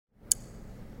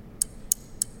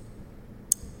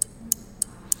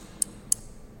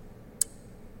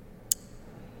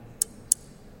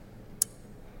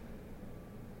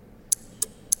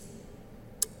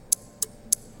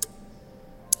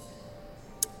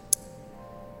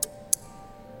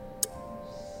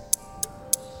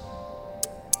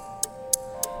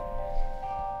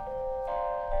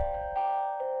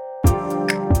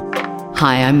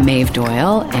Hi, I'm Maeve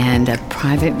Doyle, and A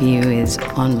Private View is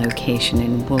on location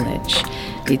in Woolwich.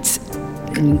 It's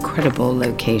an incredible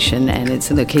location, and it's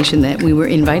a location that we were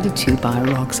invited to by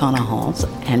Roxana Halls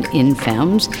and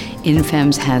InFems.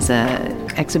 InFems has an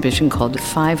exhibition called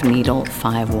 5 Needle,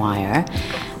 5 Wire.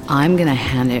 I'm going to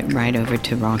hand it right over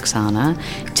to Roxana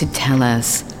to tell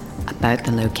us about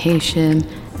the location,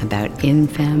 about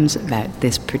InFems, about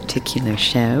this particular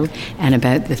show, and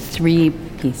about the 3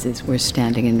 pieces we're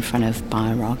standing in front of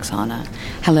by Roxana.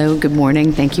 Hello, good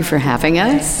morning. Thank you for having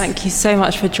us. Thank you so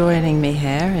much for joining me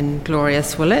here in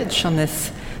glorious Woolwich on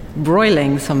this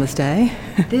broiling summer's day.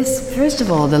 This, first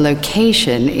of all, the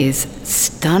location is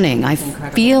stunning. I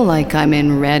feel like I'm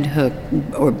in Red Hook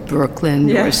or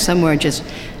Brooklyn or somewhere just...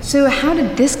 So how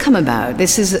did this come about?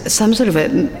 This is some sort of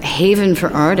a haven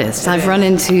for artists. I've run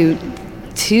into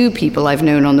 2 people I've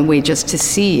known on the way just to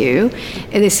see you.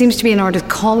 And there seems to be an artist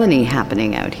colony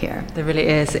happening out here. There really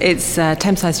is. It's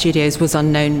Thames-Side Studios was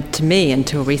unknown to me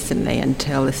until recently,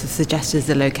 until this was suggested as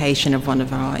the location of one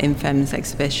of our InFems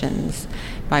exhibitions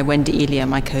by Wendy Elia,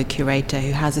 my co-curator,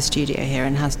 who has a studio here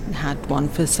and has had one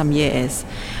for some years.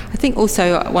 I think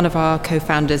also one of our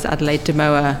co-founders, Adelaide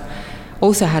Demoa,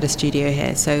 also had a studio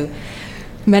here. So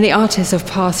many artists have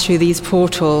passed through these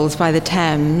portals by the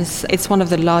Thames. It's one of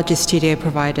the largest studio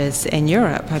providers in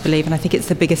Europe, I believe, and I think it's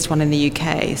the biggest one in the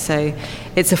UK. So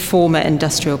it's a former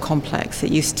industrial complex.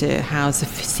 It used to house a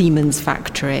Siemens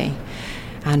factory,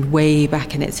 and way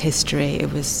back in its history,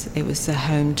 it was a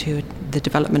home to the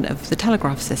development of the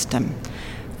telegraph system,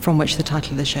 from which the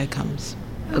title of the show comes.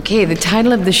 Okay, the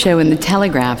title of the show and the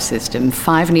telegraph system,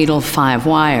 5 Needle, 5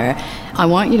 Wire. I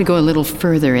want you to go a little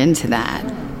further into that.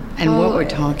 And what we're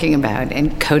talking about,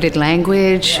 encoded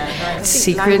language,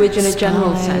 secret language in a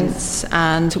general sense.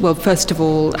 And, well, first of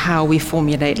all, how we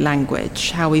formulate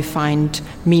language, how we find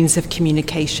means of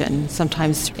communication,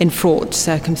 sometimes in fraught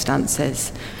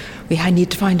circumstances. We need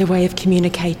to find a way of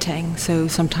communicating, so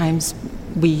sometimes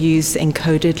we use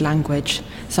encoded language.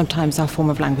 Sometimes our form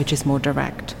of language is more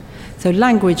direct. So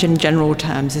language in general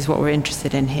terms is what we're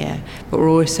interested in here, but we're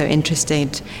also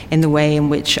interested in the way in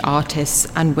which artists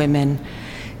and women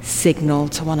signal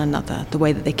to one another, the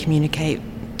way that they communicate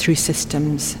through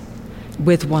systems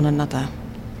with one another,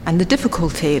 and the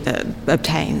difficulty that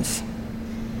obtains.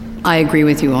 I agree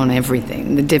with you on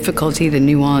everything. The difficulty, the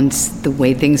nuance, the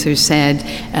way things are said,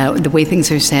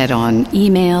 on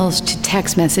emails, to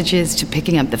text messages, to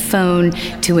picking up the phone,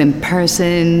 to in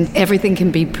person. Everything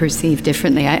can be perceived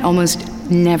differently. I almost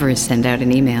never send out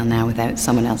an email now without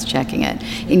someone else checking it,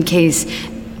 in case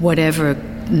whatever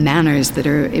manners that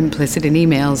are implicit in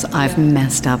emails I've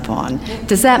messed up on.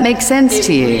 Does that make sense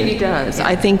to you? It really does.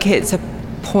 I think it's a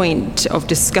point of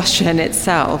discussion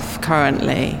itself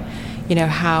currently,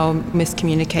 how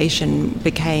miscommunication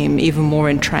became even more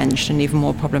entrenched and even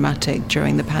more problematic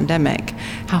during the pandemic,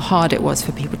 how hard it was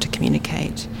for people to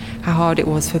communicate, how hard it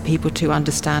was for people to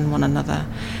understand one another.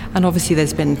 And obviously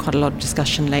there's been quite a lot of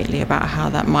discussion lately about how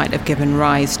that might have given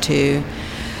rise to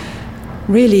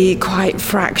really quite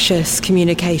fractious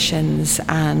communications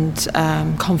and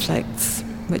conflicts,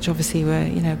 which obviously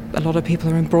a lot of people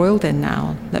are embroiled in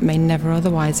now that may never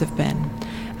otherwise have been.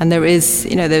 And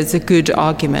there's a good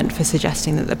argument for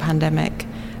suggesting that the pandemic,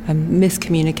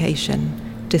 miscommunication,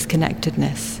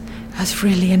 disconnectedness, has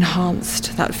really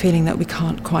enhanced that feeling that we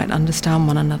can't quite understand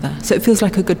one another. So it feels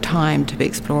like a good time to be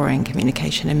exploring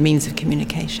communication and means of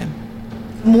communication.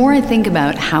 The more I think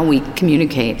about how we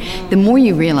communicate, the more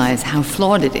you realize how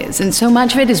flawed it is. And so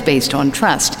much of it is based on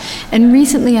trust. And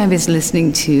recently I was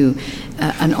listening to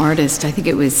an artist, I think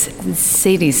it was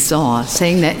Sadie Saw,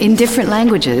 saying that in different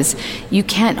languages, you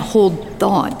can't hold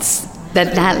thoughts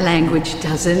that language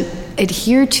doesn't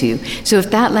adhere to. So if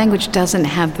that language doesn't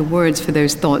have the words for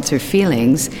those thoughts or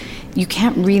feelings, you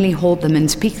can't really hold them and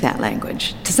speak that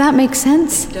language. Does that make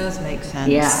sense? It does make sense.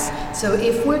 Yeah. So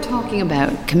if we're talking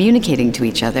about communicating to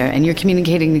each other, and you're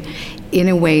communicating in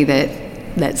a way that,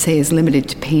 let's say, is limited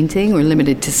to painting or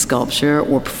limited to sculpture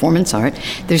or performance art,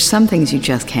 there's some things you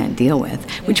just can't deal with,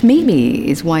 which maybe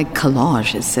is why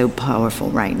collage is so powerful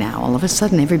right now. All of a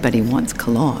sudden, everybody wants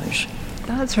collage.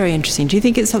 That's very interesting. Do you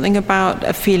think it's something about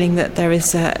a feeling that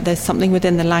there's something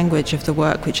within the language of the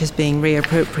work which is being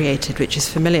reappropriated, which is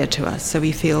familiar to us, so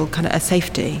we feel kind of a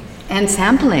safety? And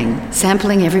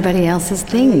sampling everybody else's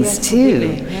things, too.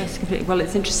 Completely. Yes, completely. Well,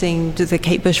 it's interesting, the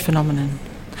Kate Bush phenomenon,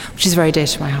 which is very dear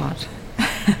to my heart.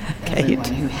 Kate.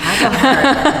 Everyone who has a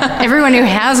heart. Everyone who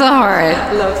has a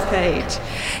heart loves Kate.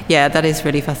 Yeah, that is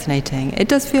really fascinating. It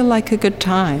does feel like a good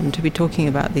time to be talking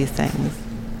about these things.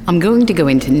 I'm going to go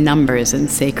into numbers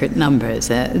and sacred numbers.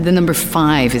 The number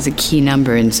 5 is a key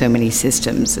number in so many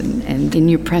systems. And in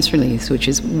your press release, which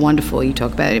is wonderful, you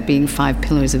talk about it being 5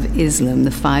 pillars of Islam, the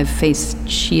 5-faced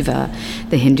Shiva,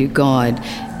 the Hindu god,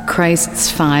 Christ's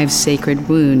 5 sacred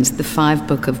wounds, the 5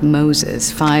 book of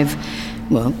Moses, 5...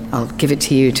 Well, I'll give it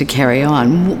to you to carry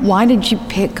on. Why did you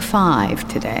pick 5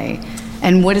 today?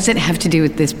 And what does it have to do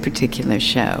with this particular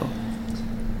show?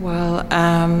 Well,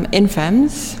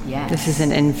 InFems. Yes. This is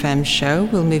an InFems show.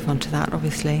 We'll move on to that,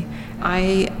 obviously.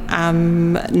 I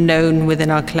am known within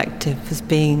our collective as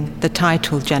being the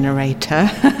title generator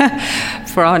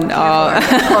for our...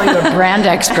 Oh, you're a brand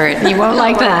expert. You won't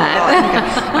like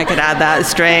that. I could add that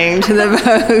string to the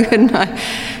bow, couldn't I?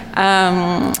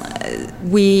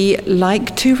 We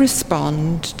like to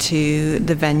respond to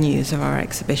the venues of our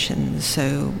exhibitions.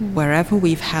 So wherever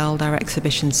we've held our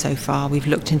exhibitions so far, we've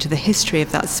looked into the history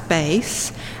of that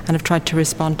space and have tried to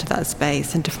respond to that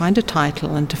space and to find a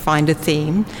title and to find a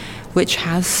theme which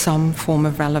has some form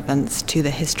of relevance to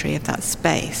the history of that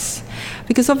space.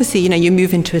 Because obviously, you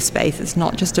move into a space, it's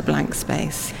not just a blank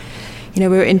space.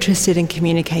 We're interested in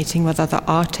communicating with other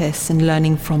artists and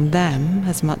learning from them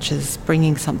as much as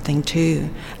bringing something to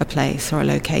a place or a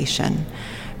location.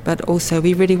 But also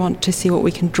we really want to see what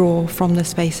we can draw from the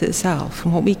space itself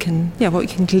and what we can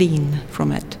glean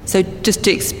from it. So just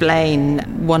to explain,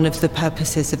 one of the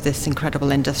purposes of this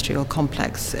incredible industrial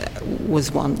complex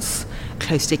was once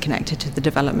closely connected to the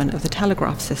development of the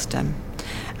telegraph system.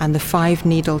 And the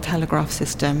 5-needle telegraph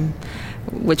system,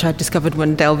 which I discovered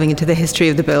when delving into the history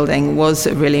of the building, was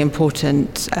a really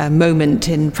important moment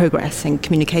in progress, in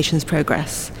communications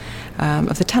progress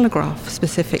of the telegraph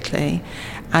specifically.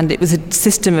 And it was a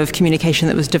system of communication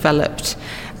that was developed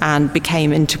and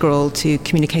became integral to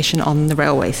communication on the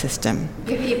railway system.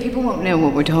 People won't know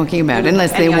what we're talking about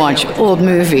unless they watch old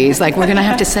movies. Like, we're going to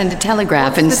have to send a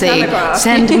telegraph and say,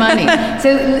 send money.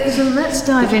 So let's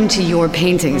dive into your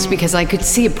paintings, because I could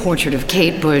see a portrait of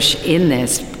Kate Bush in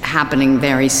this happening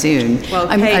very soon. Well,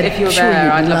 Kate, if you're sure there,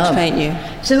 I'd love to paint you.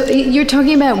 So you're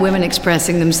talking about women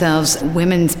expressing themselves,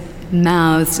 women's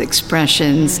mouths,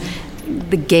 expressions,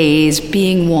 the gaze,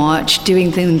 being watched,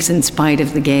 doing things in spite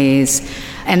of the gaze.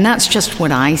 And that's just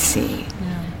what I see.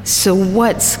 Yeah. So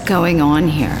what's going on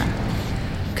here?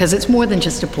 Because it's more than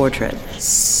just a portrait.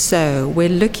 So we're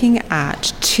looking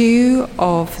at 2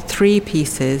 of 3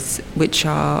 pieces which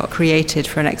are created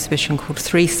for an exhibition called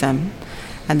Threesome.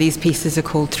 And these pieces are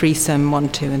called Threesome 1,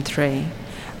 2, and 3.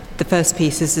 The first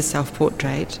piece is the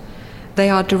self-portrait. They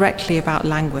are directly about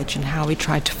language and how we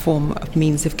try to form a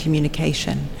means of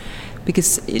communication.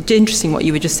 Because it's interesting what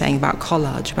you were just saying about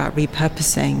collage, about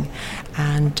repurposing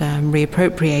and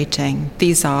reappropriating.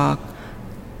 These are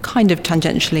kind of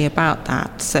tangentially about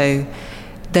that. So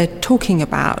they're talking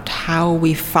about how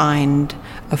we find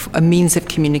a means of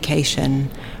communication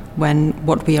when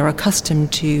what we are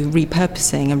accustomed to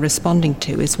repurposing and responding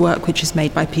to is work which is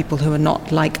made by people who are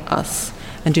not like us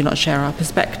and do not share our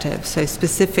perspective. So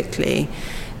specifically,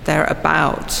 they're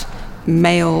about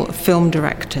male film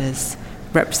directors'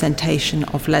 representation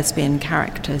of lesbian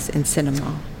characters in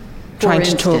cinema. For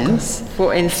instance,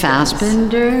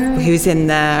 Fassbinder, who's in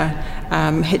there,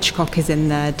 Hitchcock is in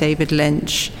there, David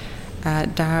Lynch,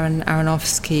 Darren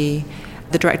Aronofsky,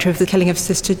 the director of The Killing of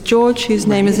Sister George, whose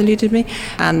name has eluded me,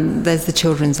 and there's the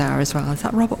Children's Hour as well. Is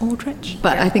that Robert Aldrich?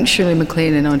 But I think Shirley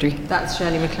MacLaine and Audrey. That's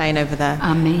Shirley MacLaine over there.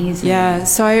 Amazing. Yeah,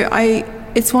 so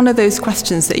it's one of those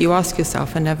questions that you ask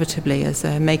yourself inevitably as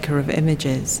a maker of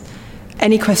images.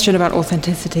 Any question about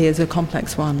authenticity is a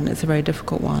complex one. It's a very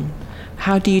difficult one.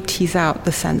 How do you tease out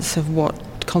the sense of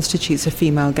what constitutes a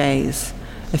female gaze,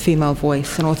 a female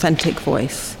voice, an authentic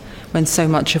voice, when so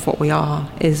much of what we are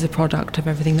is a product of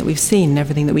everything that we've seen,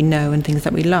 everything that we know, and things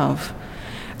that we love?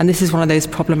 And this is one of those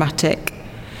problematic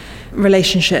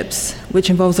relationships which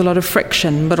involves a lot of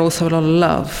friction, but also a lot of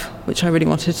love, which I really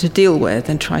wanted to deal with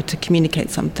and try to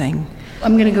communicate something.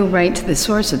 I'm going to go right to the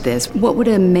source of this. What would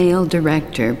a male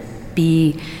director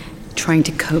be trying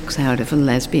to coax out of a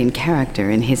lesbian character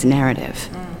in his narrative?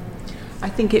 I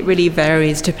think it really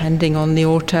varies depending on the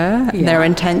author and their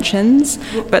intentions,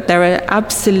 but there are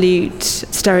absolute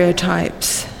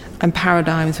stereotypes and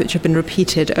paradigms which have been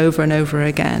repeated over and over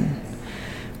again.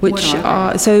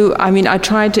 I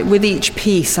tried to, with each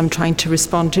piece, I'm trying to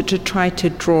respond to try to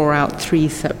draw out 3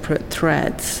 separate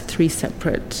threads, 3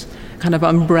 separate kind of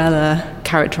umbrella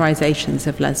characterizations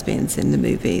of lesbians in the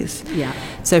movies. Yeah.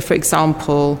 So, for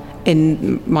example,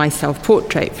 in my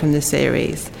self-portrait from the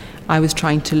series, I was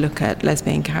trying to look at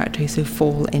lesbian characters who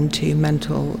fall into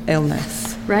mental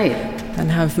illness. Right.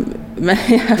 And have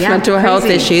mental health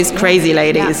issues, crazy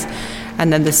ladies. Yeah.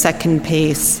 And then the second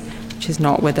piece which is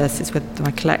not with us, it's with my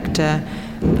collector.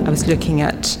 I was looking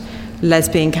at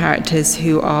lesbian characters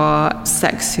who are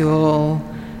sexual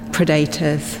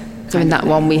predators. So in that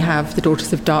one we have the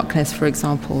Daughters of Darkness, for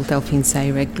example, Delphine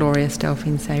Seyrig, glorious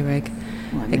Delphine Seyrig,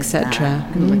 etc.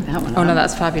 Look that one Oh up. no,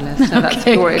 that's fabulous. No, that's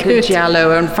glorious.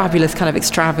 Giallo, and fabulous kind of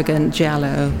extravagant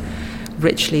giallo,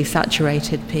 richly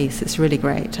saturated piece. It's really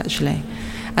great, actually.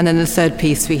 And then the third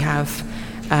piece we have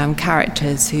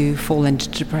characters who fall into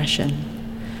depression.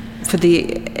 For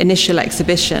the initial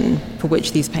exhibition for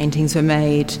which these paintings were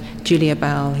made, Julia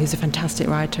Bell, who's a fantastic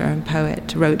writer and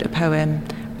poet, wrote a poem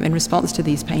in response to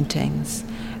these paintings,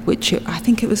 which I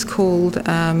think it was called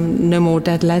No More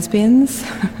Dead Lesbians,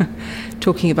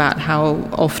 talking about how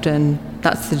often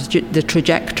that's the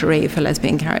trajectory for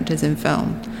lesbian characters in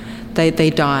film. They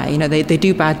die, they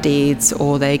do bad deeds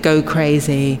or they go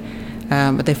crazy,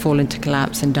 but they fall into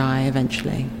collapse and die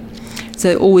eventually. So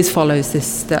it always follows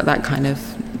that kind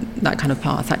of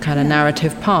path, that kind of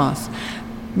narrative path.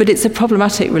 But it's a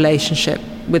problematic relationship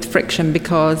with friction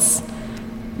because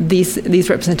these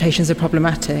representations are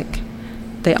problematic.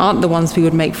 They aren't the ones we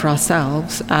would make for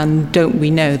ourselves, and don't we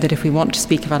know that if we want to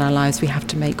speak about our lives, we have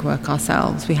to make work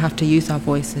ourselves, we have to use our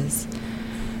voices.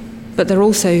 But they're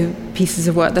also pieces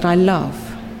of work that I love,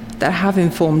 that have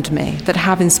informed me, that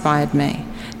have inspired me,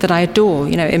 that I adore.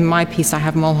 In my piece I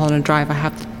have Mulholland Drive, I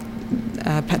have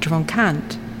Petra von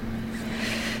Kant.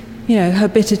 Her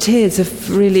bitter tears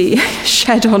have really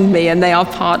shed on me, and they are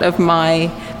part of my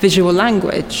visual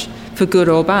language, for good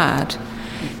or bad.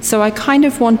 So I kind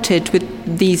of wanted, with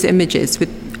these images,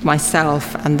 with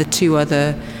myself and the two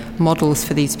other models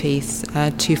for these pieces,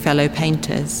 two fellow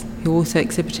painters who also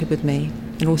exhibited with me,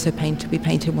 and also we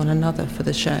painted one another for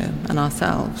the show and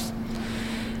ourselves.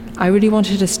 I really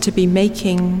wanted us to be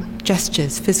making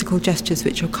gestures, physical gestures,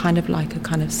 which are kind of like a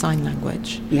kind of sign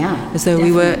language. Yeah, as though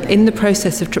definitely. We were in the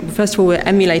process of, first of all, we're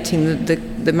emulating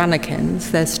the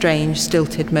mannequins, their strange,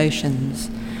 stilted motions.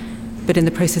 But in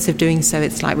the process of doing so,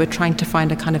 it's like we're trying to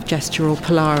find a kind of gestural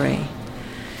polari,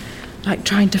 like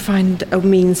trying to find a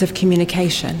means of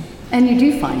communication. And you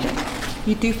do find it.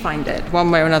 You do find it.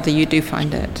 One way or another, you do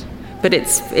find it. But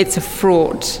it's a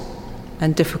fraught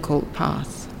and difficult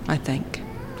path, I think.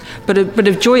 But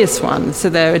a joyous one, so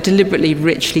they're deliberately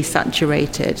richly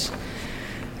saturated.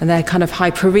 And they're kind of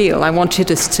hyper-real. I wanted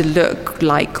us to look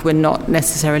like we're not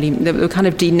necessarily, we're kind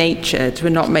of denatured. We're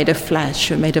not made of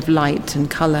flesh, we're made of light and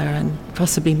colour and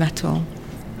possibly metal.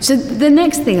 So the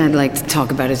next thing I'd like to talk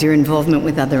about is your involvement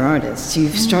with other artists.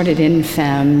 You've started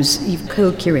InFems, you've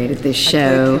co-curated this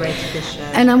show.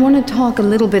 And I want to talk a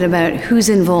little bit about who's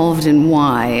involved and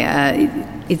why.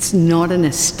 It's not an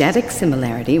aesthetic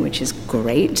similarity, which is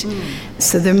great.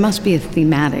 So there must be a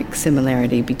thematic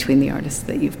similarity between the artists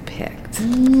that you've picked.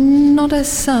 Not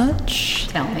as such.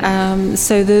 Tell me.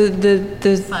 So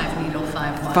the 5 needle,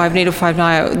 5 wire. 5 needle, 5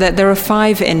 wire. There are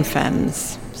 5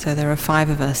 InFems. So there are 5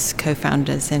 of us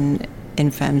co-founders in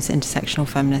InFems, Intersectional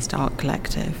Feminist Art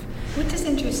Collective. What does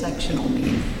intersectional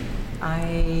mean?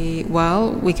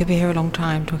 Well, we could be here a long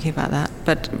time talking about that,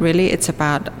 but really it's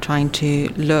about trying to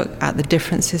look at the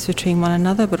differences between one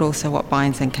another, but also what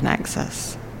binds and connects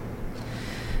us.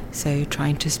 So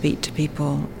trying to speak to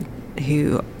people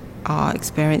who are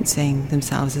experiencing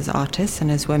themselves as artists and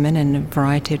as women in a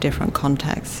variety of different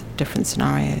contexts, different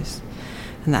scenarios,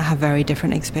 and that have very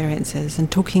different experiences,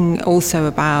 and talking also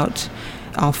about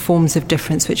our forms of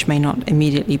difference which may not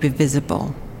immediately be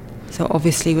visible. So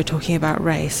obviously we're talking about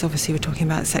race, obviously we're talking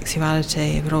about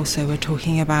sexuality, but also we're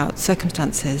talking about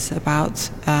circumstances, about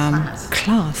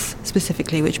class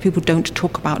specifically, which people don't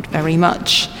talk about very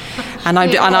much. And I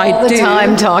do. All the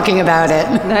time talking about it.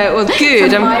 No, well,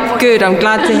 good. I'm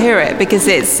glad to hear it, because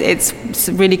it's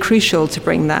really crucial to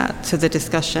bring that to the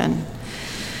discussion.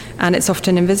 And it's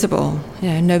often invisible.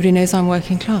 Nobody knows I'm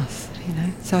working class.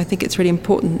 So I think it's really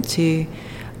important to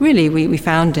really we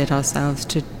founded ourselves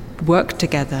to work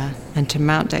together and to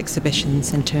mount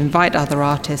exhibitions and to invite other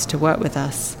artists to work with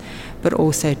us, but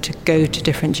also to go to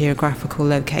different geographical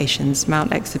locations,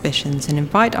 mount exhibitions and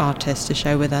invite artists to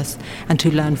show with us and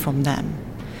to learn from them,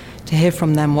 to hear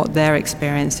from them what their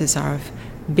experiences are of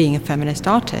being a feminist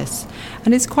artist.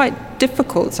 And it's quite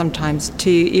difficult sometimes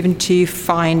to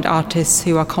find artists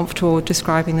who are comfortable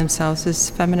describing themselves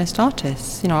as feminist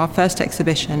artists. Our first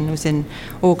exhibition was in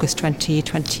August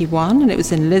 2021 and it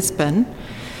was in Lisbon.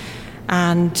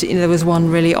 And there was one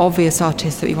really obvious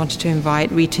artist that we wanted to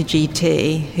invite, Rita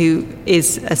GT, who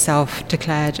is a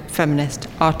self-declared feminist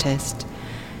artist.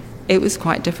 It was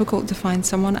quite difficult to find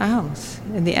someone else.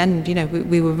 In the end,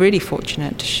 we were really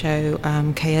fortunate to show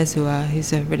Kezua,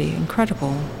 who's a really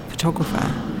incredible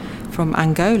photographer from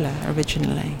Angola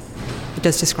originally.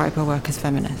 does describe her work as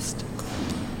feminist.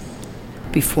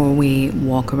 Before we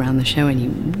walk around the show,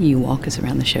 and you walk us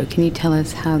around the show, can you tell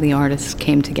us how the artists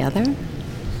came together?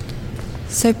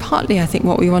 So partly I think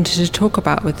what we wanted to talk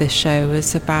about with this show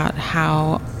was about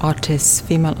how artists,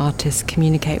 female artists,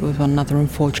 communicate with one another and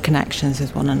forge connections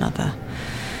with one another.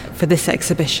 For this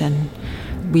exhibition,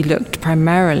 we looked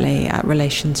primarily at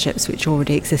relationships which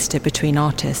already existed between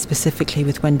artists, specifically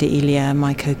with Wendy Elia,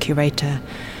 my co-curator,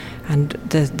 and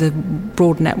the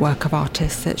broad network of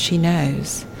artists that she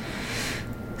knows.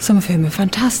 Some of whom are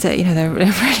fantastic, they're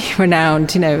really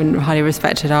renowned, and highly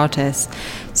respected artists.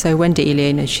 So Wendy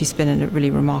Elia, she's been a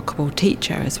really remarkable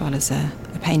teacher as well as a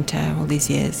painter all these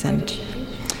years, and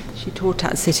she taught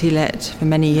at City Lit for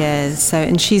many years.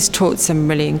 And she's taught some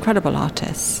really incredible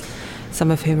artists,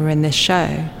 some of whom are in this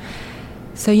show.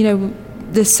 So,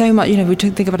 there's so much, we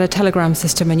think about a telegram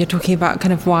system, and you're talking about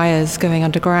kind of wires going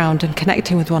underground and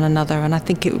connecting with one another. And I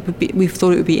think we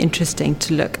thought it would be interesting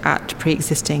to look at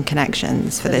pre-existing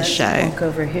connections for this show. Walk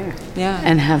over here, yeah,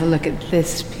 and have a look at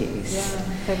this piece,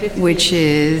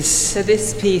 So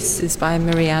this piece is by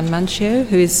Marianne Mancio,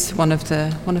 who is one of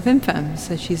InFems.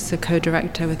 So she's the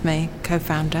co-director with me,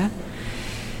 co-founder.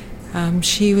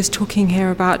 She was talking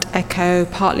here about echo,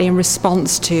 partly in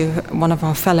response to one of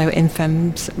our fellow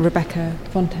InFems, Rebecca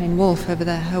Fontaine-Wolfe, over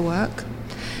there, her work.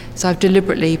 So I've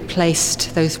deliberately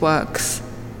placed those works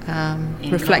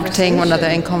reflecting one another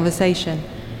in conversation,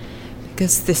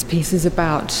 because this piece is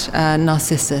about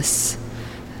Narcissus,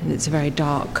 and it's a very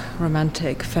dark,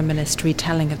 romantic, feminist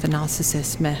retelling of the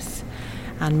Narcissus myth,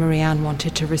 and Marianne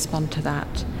wanted to respond to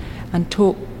that and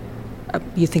talk.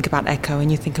 You think about echo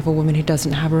and you think of a woman who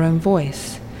doesn't have her own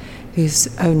voice, whose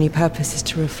only purpose is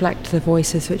to reflect the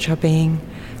voices which are being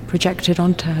projected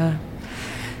onto her.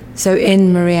 So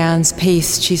in Marianne's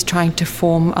piece, she's trying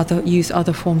to use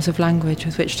other forms of language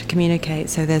with which to communicate.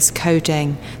 So there's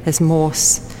coding, there's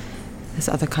Morse, there's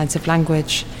other kinds of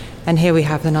language. And here we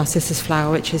have the narcissus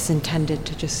flower, which is intended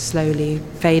to just slowly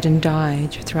fade and die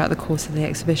throughout the course of the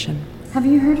exhibition. Have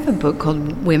you heard of a book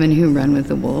called Women Who Run with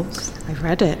the Wolves? I've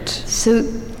read it. So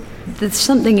there's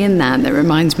something in that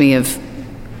reminds me of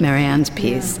Marianne's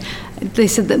piece. Yeah. They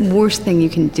said the worst thing you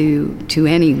can do to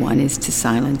anyone is to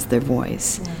silence their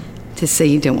voice, to say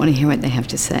you don't want to hear what they have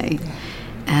to say. Yeah.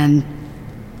 And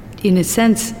in a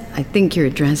sense, I think you're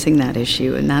addressing that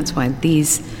issue, and that's why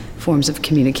these forms of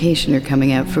communication are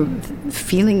coming out for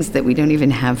feelings that we don't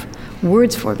even have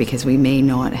words for, because we may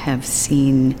not have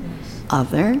seen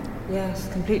other.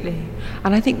 Yes, completely.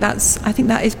 And I think that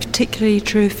is particularly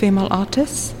true of female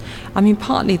artists. I mean,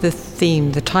 partly the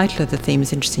title of the theme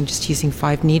is interesting, just using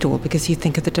 5 needle, because you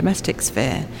think of the domestic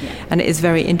sphere. Yeah. And it is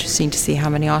very interesting to see how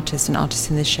many artists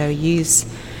in this show use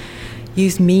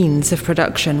means of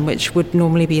production which would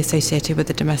normally be associated with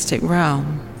the domestic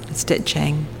realm,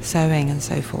 stitching, sewing, and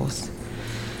so forth.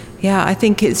 Yeah, I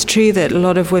think it's true that a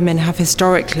lot of women have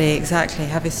historically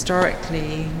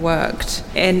worked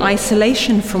in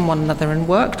isolation from one another and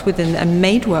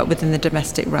made work within the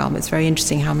domestic realm. It's very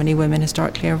interesting how many women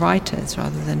historically are writers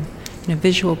rather than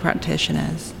visual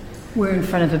practitioners. We're in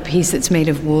front of a piece that's made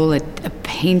of wool, a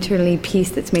painterly piece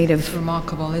that's made of... It's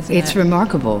remarkable, isn't it? It's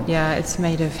remarkable. Yeah, it's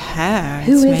made of hair.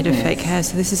 It's made of fake hair.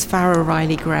 So this is Farrah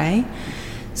Riley Gray.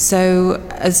 So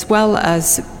as well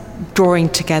as drawing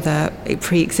together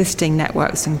pre-existing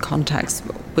networks and contacts,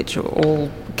 which all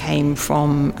came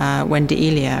from Wendy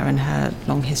Elia and her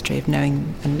long history of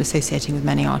knowing and associating with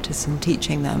many artists and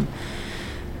teaching them,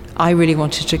 I really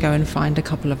wanted to go and find a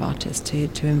couple of artists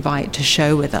to invite to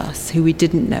show with us, who we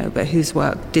didn't know but whose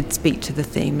work did speak to the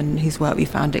theme and whose work we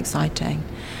found exciting.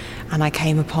 And I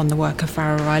came upon the work of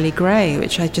Farrah Riley Gray,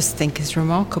 which I just think is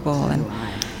remarkable. And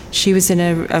she was in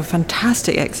a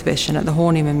fantastic exhibition at the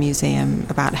Horniman Museum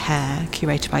about hair,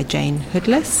 curated by Jane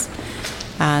Hoodless.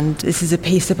 And this is a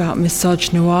piece about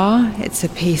misogynoir. It's a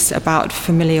piece about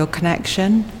familial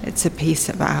connection. It's a piece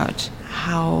about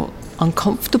how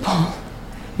uncomfortable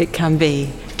it can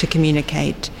be to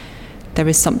communicate. There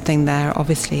is something there,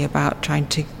 obviously, about trying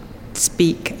to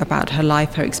speak about her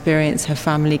life, her experience, her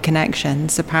family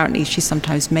connections. Apparently, she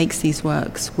sometimes makes these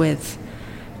works with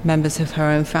members of her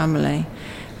own family.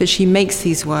 But she makes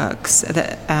these works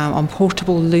on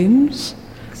portable looms,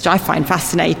 which I find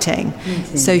fascinating.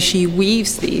 Mm-hmm. So she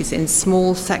weaves these in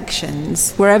small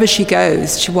sections. Wherever she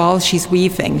goes, while she's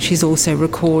weaving, she's also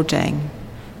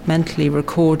mentally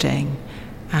recording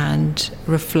and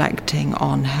reflecting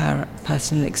on her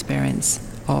personal experience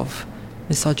of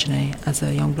misogyny as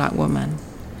a young black woman.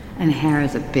 And hair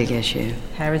is a big issue.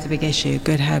 Hair is a big issue.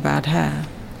 Good hair, bad hair.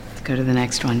 Let's go to the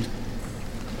next one.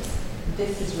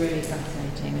 This is really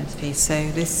fascinating, this piece.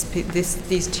 So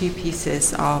these two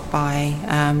pieces are by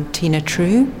Tina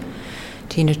True.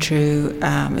 Tina True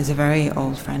is a very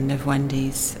old friend of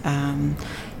Wendy's.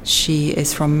 She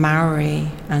is from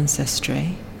Maori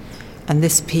ancestry, and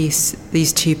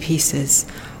these two pieces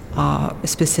are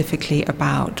specifically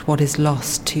about what is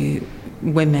lost to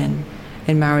women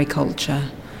in Maori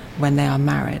culture when they are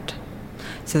married.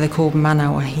 So they're called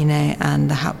Mana Wahine and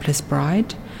the Hapless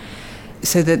Bride.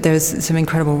 So that there's some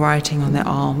incredible writing on their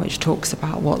arm which talks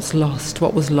about what was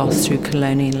lost through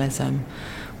colonialism,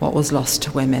 what was lost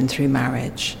to women through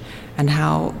marriage, and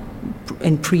how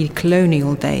in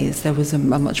pre-colonial days there was a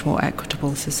much more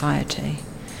equitable society.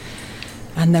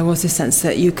 And there was a sense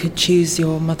that you could choose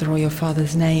your mother or your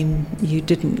father's name. You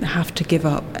didn't have to give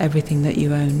up everything that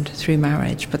you owned through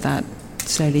marriage, but that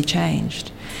slowly changed.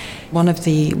 One of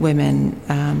the women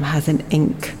has an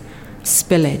ink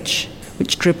spillage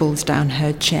which dribbles down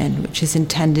her chin, which is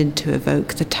intended to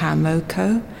evoke the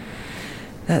tamoko,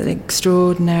 the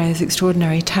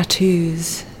extraordinary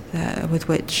tattoos with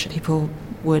which people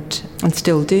would, and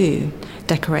still do,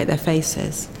 decorate their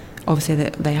faces. Obviously,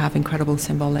 they have incredible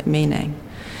symbolic meaning.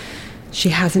 She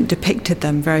hasn't depicted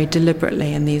them very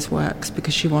deliberately in these works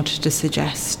because she wanted to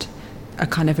suggest a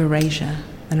kind of erasure,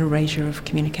 an erasure of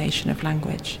communication, of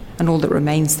language. And all that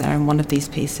remains there in one of these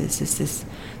pieces is this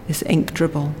ink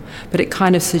dribble. But it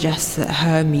kind of suggests that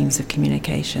her means of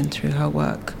communication through her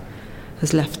work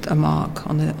has left a mark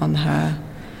on her.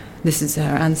 This is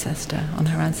her ancestor, on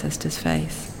her ancestor's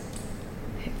face.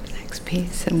 Next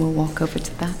piece, and we'll walk over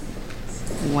to that.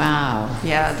 Wow.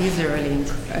 Yeah, these are really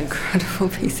incredible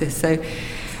pieces. So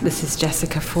this is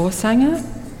Jessica Forsanger.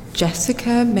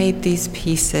 Jessica made these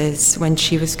pieces when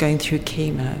she was going through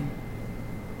chemo.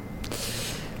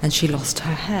 And she lost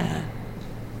her hair.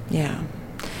 Yeah.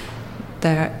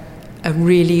 They're a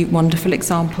really wonderful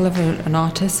example of an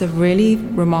artist, a really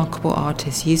remarkable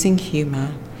artist using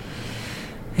humour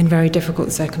in very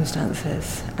difficult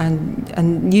circumstances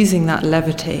and using that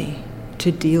levity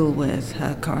to deal with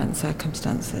her current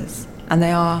circumstances. And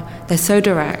they're so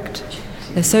direct,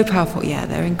 they're so powerful. Yeah,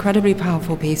 they're incredibly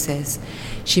powerful pieces.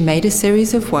 She made a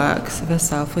series of works of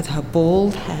herself with her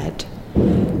bald head,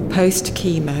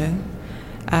 post-chemo,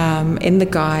 in the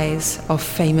guise of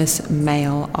famous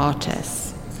male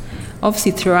artists.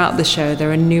 Obviously, throughout the show,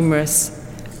 there are numerous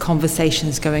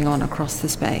conversations going on across the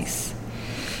space.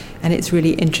 And it's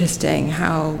really interesting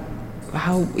how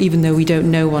even though we don't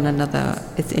know one another,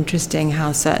 it's interesting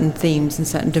how certain themes and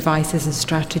certain devices and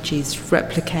strategies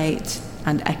replicate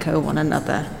and echo one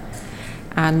another.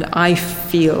 And I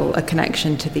feel a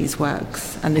connection to these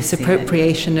works and this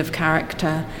appropriation of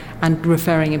character and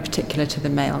referring in particular to the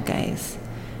male gaze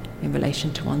in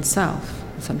relation to oneself,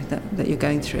 something that you're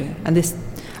going through. And this,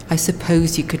 I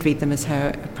suppose you could read them as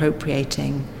her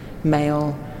appropriating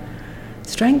male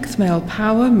strength, male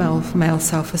power, male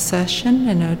self-assertion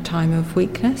in a time of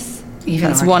weakness.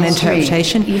 That's one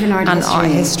interpretation. Even art history.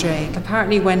 Art history.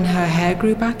 Apparently when her hair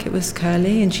grew back, it was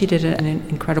curly, and she did an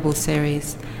incredible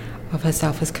series of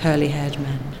herself as curly-haired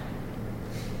men.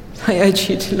 I urge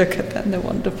you to look at them, they're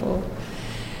wonderful.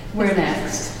 Where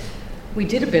next? We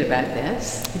did a bit about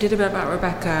this. We did a bit about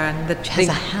Rebecca, and It has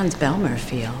a Hans Belmer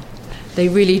feel. They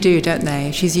really do, don't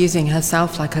they? She's using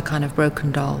herself like a kind of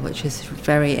broken doll, which is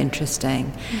very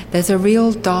interesting. There's a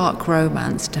real dark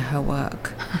romance to her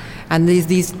work. And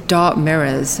these dark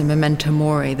mirrors and memento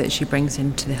mori that she brings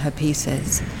into her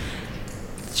pieces.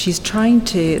 She's trying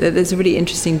to... There's a really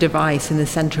interesting device in the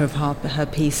centre of her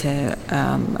piece here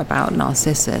about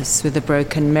Narcissus with a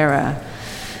broken mirror.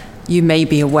 You may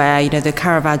be aware, the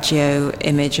Caravaggio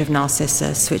image of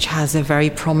Narcissus, which has a very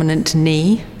prominent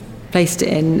knee, placed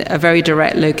in a very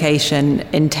direct location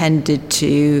intended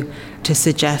to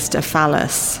suggest a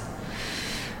phallus.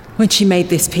 When she made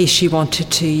this piece, she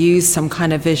wanted to use some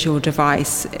kind of visual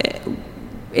device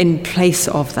in place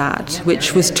of that,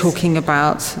 which was talking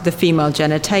about the female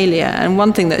genitalia. And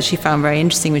one thing that she found very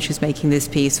interesting when she was making this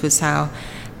piece was how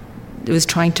it was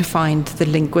trying to find the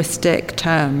linguistic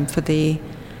term for the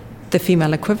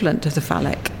female equivalent of the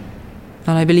phallic.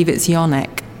 And I believe it's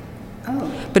yonic.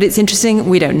 Oh. But it's interesting,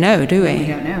 we don't know, do we? We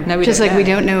don't know. No, Just like we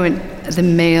don't know the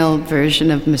male version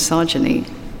of misogyny.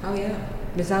 Oh, yeah.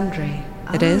 Misandry.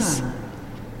 It is.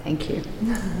 Thank you.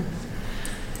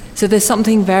 So there's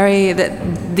something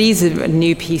these are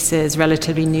new pieces,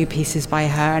 relatively new pieces by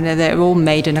her, and they're all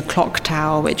made in a clock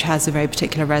tower, which has a very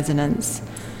particular resonance.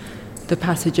 The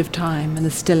passage of time and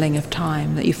the stilling of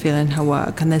time that you feel in her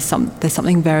work. And there's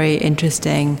something very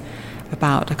interesting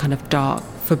about a kind of dark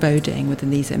foreboding within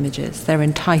these images. They're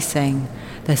enticing,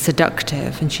 they're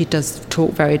seductive, and she does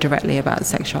talk very directly about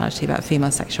sexuality, about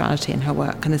female sexuality in her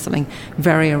work, and there's something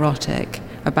very erotic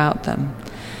about them,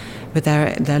 with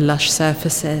their lush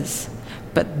surfaces.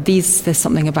 But there's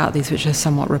something about these which are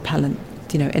somewhat repellent,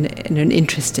 in an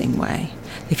interesting way.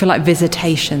 They feel like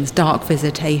visitations, dark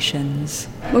visitations.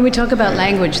 When we talk about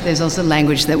language, there's also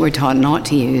language that we're taught not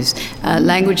to use,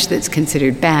 language that's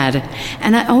considered bad.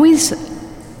 And I always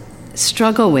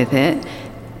struggle with it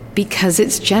because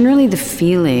it's generally the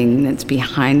feeling that's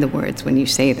behind the words when you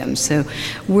say them. So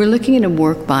we're looking at a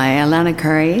work by Alana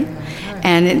Curry,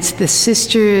 and it's The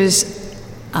Sisters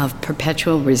of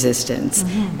Perpetual Resistance.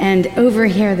 Mm-hmm. And over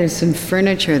here, there's some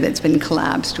furniture that's been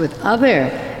collapsed with other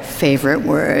favorite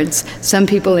words. Some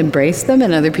people embrace them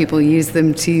and other people use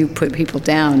them to put people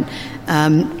down.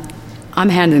 I'm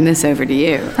handing this over to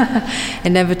you.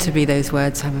 Inevitably, those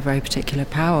words have a very particular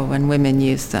power when women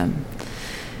use them.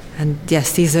 And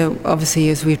yes, these are obviously,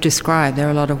 as we've described, there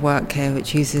are a lot of work here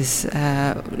which uses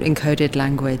encoded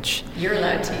language. You're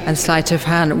allowed to use and sleight of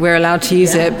hand. We're allowed to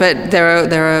use it, but there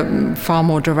are far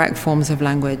more direct forms of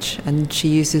language, and she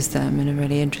uses them in a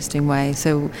really interesting way.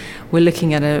 So we're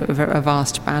looking at a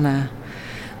vast banner,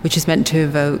 which is meant to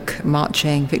evoke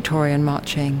Victorian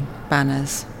marching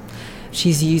banners.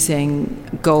 She's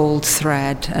using gold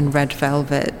thread and red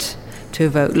velvet to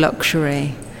evoke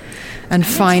luxury and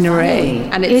finery.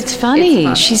 And it's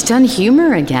funny. She's done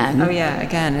humor again. Oh yeah,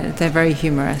 again, they're very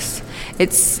humorous.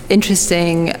 It's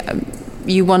interesting.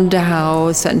 You wonder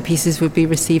how certain pieces would be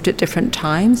received at different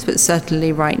times, but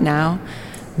certainly right now,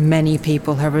 many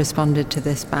people have responded to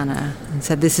this banner and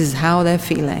said this is how they're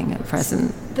feeling at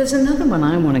present. There's another one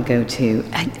I want to go to.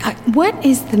 What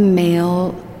is the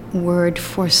male word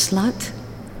for slut?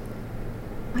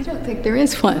 I don't think there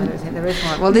is one. I don't think there is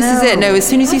one. Well, this is it. No, as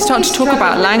soon as you start to talk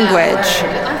about language...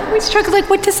 I've always struggled,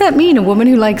 what does that mean? A woman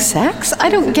who likes sex? I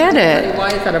don't get it. Why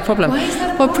is that a problem?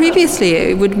 Well, previously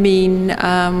it would mean,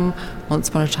 once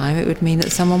upon a time, it would mean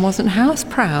that someone wasn't house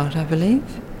proud, I believe.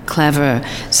 Clever.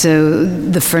 So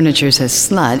the furniture says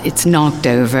slut. It's knocked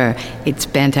over. It's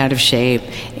bent out of shape.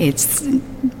 It's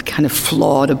kind of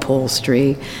flawed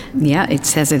upholstery. Yeah, it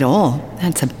says it all.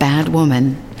 That's a bad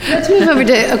woman. Let's move over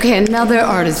to, another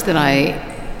artist that I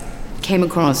came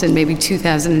across in maybe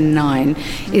 2009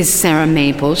 is Sarah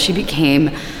Maple. She became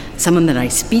someone that I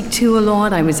speak to a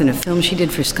lot. I was in a film she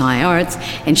did for Sky Arts,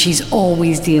 and she's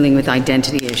always dealing with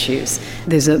identity issues.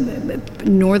 There's a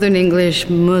Northern English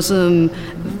Muslim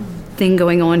thing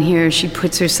going on here. She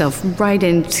puts herself right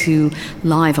into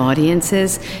live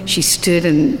audiences. She stood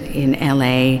in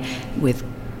LA with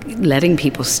letting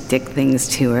people stick things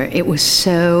to her. It was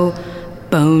so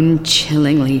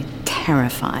bone-chillingly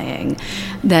terrifying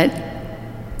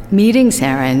that meeting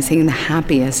Sarah and seeing the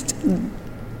happiest,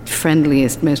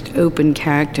 friendliest, most open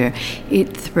character,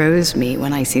 it throws me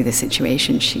when I see the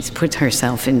situation she's put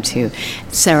herself into.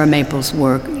 Sarah Maple's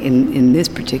work in this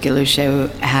particular show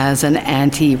has an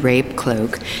anti-rape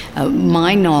cloak.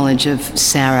 My knowledge of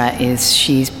Sarah is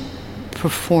she's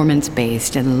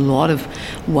performance-based, and a lot of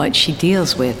what she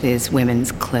deals with is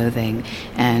women's clothing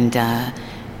and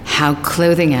how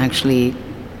clothing actually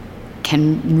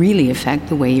can really affect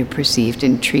the way you're perceived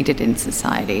and treated in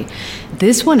society.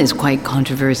 This one is quite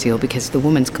controversial because the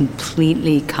woman's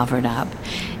completely covered up,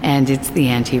 and it's the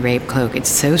anti-rape cloak. It's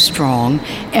so strong.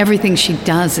 Everything she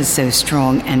does is so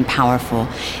strong and powerful,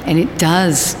 and it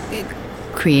does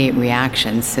create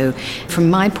reactions. So from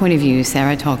my point of view,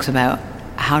 Sarah talks about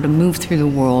how to move through the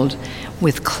world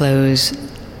with clothes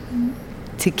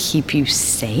to keep you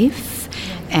safe.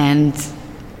 And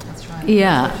that's right.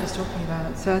 Yeah. That's what she's talking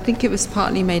about. So I think it was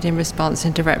partly made in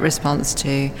direct response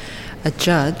to a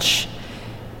judge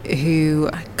who,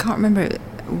 I can't remember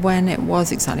when it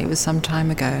was exactly, it was some time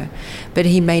ago, but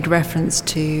he made reference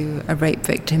to a rape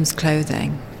victim's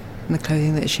clothing and the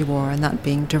clothing that she wore, and that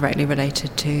being directly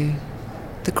related to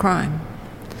the crime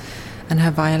and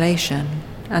her violation.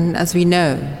 And as we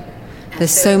know,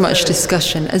 there's so much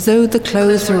discussion, as though the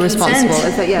clothes were responsible.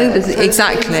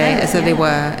 Exactly, as though they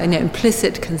were,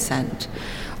 implicit consent.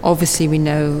 Obviously, we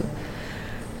know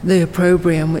the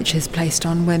opprobrium which is placed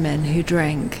on women who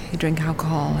drink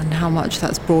alcohol, and how much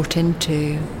that's brought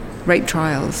into rape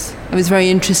trials. It was very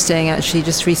interesting, actually,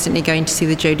 just recently going to see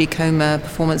the Jodie Comer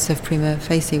performance of Prima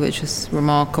Facie, which was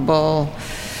remarkable,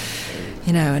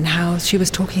 and how she was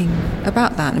talking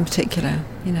about that in particular,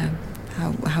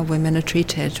 how women are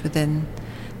treated within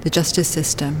the justice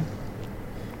system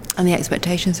and the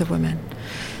expectations of women.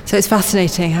 So it's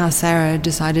fascinating how Sarah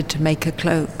decided to make a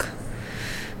cloak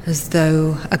as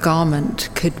though a garment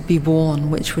could be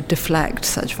worn which would deflect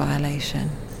such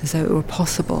violation, as though it were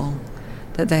possible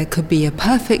that there could be a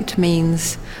perfect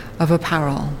means of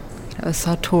apparel, a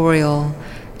sartorial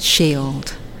shield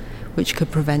which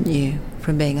could prevent you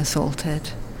from being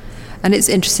assaulted. And it's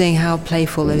interesting how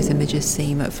playful those images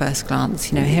seem at first glance.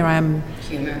 Here I am.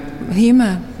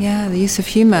 Humour, yeah, the use of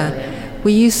humour.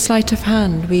 We use sleight of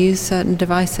hand, we use certain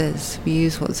devices, we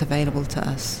use what's available to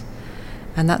us.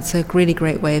 And that's a really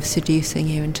great way of seducing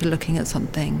you into looking at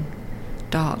something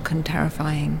dark and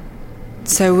terrifying.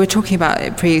 So we're talking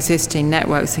about pre-existing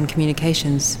networks and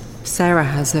communications. Sarah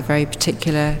has a very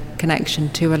particular connection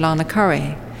to Alana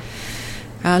Curry.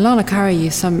 Alana Curry,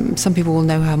 some people will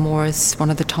know her more as one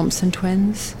of the Thompson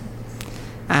twins.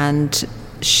 And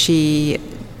she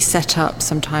set up,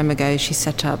 some time ago,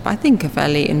 I think, a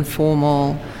fairly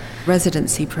informal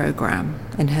residency program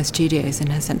in her studios,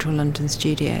 in her central London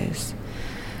studios,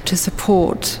 to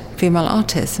support female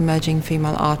artists, emerging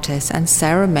female artists, and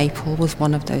Sarah Maple was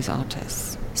one of those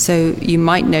artists. So you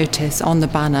might notice on the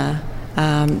banner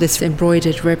this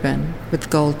embroidered ribbon with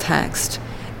gold text.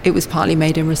 It was partly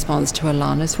made in response to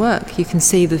Alana's work. You can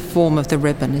see the form of the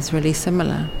ribbon is really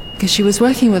similar. Because she was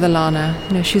working with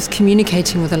Alana, she was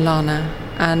communicating with Alana,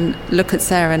 and look at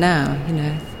Sarah now,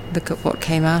 look at what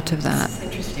came out of that. It's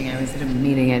interesting. I was at a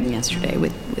meeting yesterday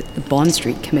with the Bond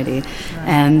Street Committee,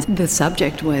 and the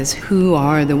subject was, who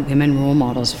are the women role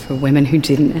models for women who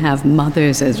didn't have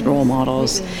mothers as role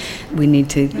models? We need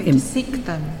to seek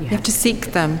them. Yeah. You have to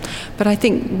seek them. But I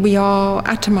think we are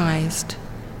atomized.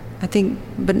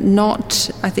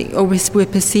 Or we're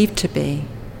perceived to be,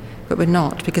 but we're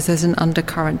not, because there's an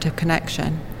undercurrent of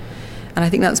connection. And I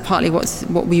think that's partly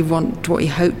what we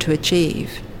hope to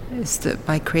achieve, is that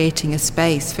by creating a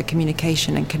space for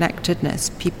communication and connectedness,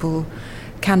 people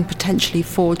can potentially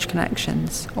forge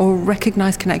connections or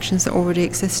recognize connections that already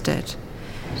existed.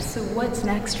 So what's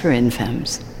next for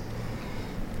InFems?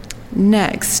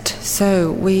 Next,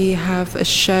 so we have a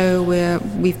show where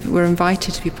we're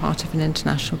invited to be part of an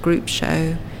international group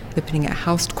show opening at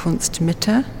Hauskunst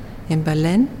Mitte in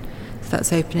Berlin. So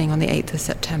that's opening on the 8th of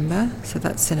September. So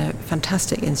that's in a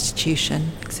fantastic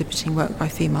institution exhibiting work by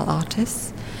female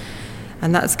artists.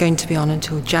 And that's going to be on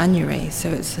until January, so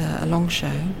it's a long show.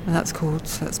 And that's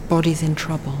Bodies in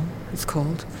Trouble, it's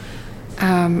called.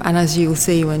 And as you'll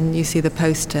see when you see the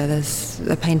poster, there's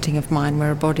a painting of mine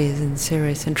where a body is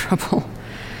in trouble.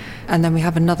 And then we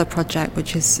have another project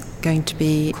which is going to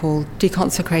be called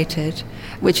Deconsecrated,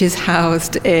 which is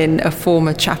housed in a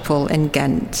former chapel in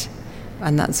Ghent,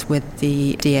 and that's with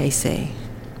the DAC.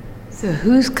 So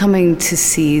who's coming to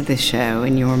see the show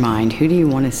in your mind? Who do you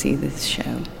want to see this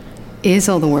show? Is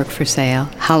all the work for sale?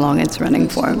 How long it's running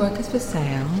for? The work is for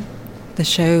sale. The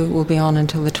show will be on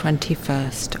until the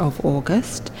 21st of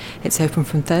August. It's open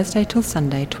from Thursday till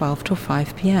Sunday, 12 till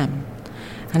 5 p.m.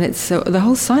 And the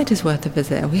whole site is worth a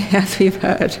visit, as we've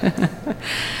heard.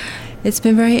 It's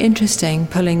been very interesting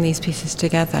pulling these pieces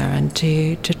together and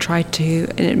to try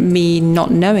to, me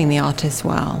not knowing the artist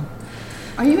well.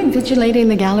 Are you invigilating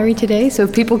the gallery today? So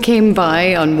if people came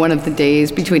by on one of the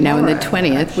days between now and the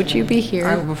 20th, would you be here?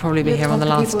 I will probably be here on the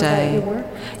last day.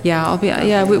 Yeah, I'll be.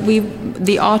 Yeah,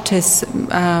 the artists.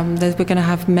 We're going to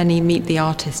have many meet the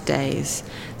artist days,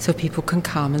 so people can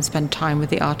come and spend time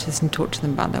with the artists and talk to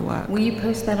them about their work. Will you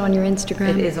post that on your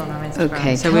Instagram? It is on our Instagram.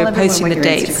 Okay, so we're posting the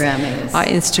dates. Instagram is. Our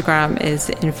Instagram is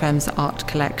InFems Art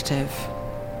Collective.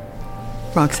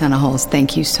 Roxana Halls,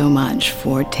 thank you so much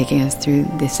for taking us through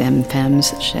this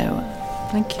InFems show.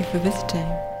 Thank you for visiting.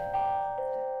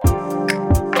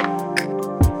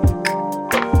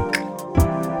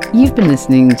 You've been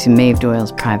listening to Maeve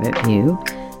Doyle's Private View.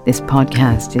 This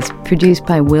podcast is produced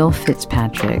by Will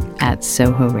Fitzpatrick at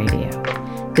Soho Radio.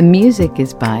 The music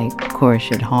is by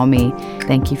Khorshid Halmi.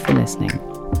 Thank you for listening.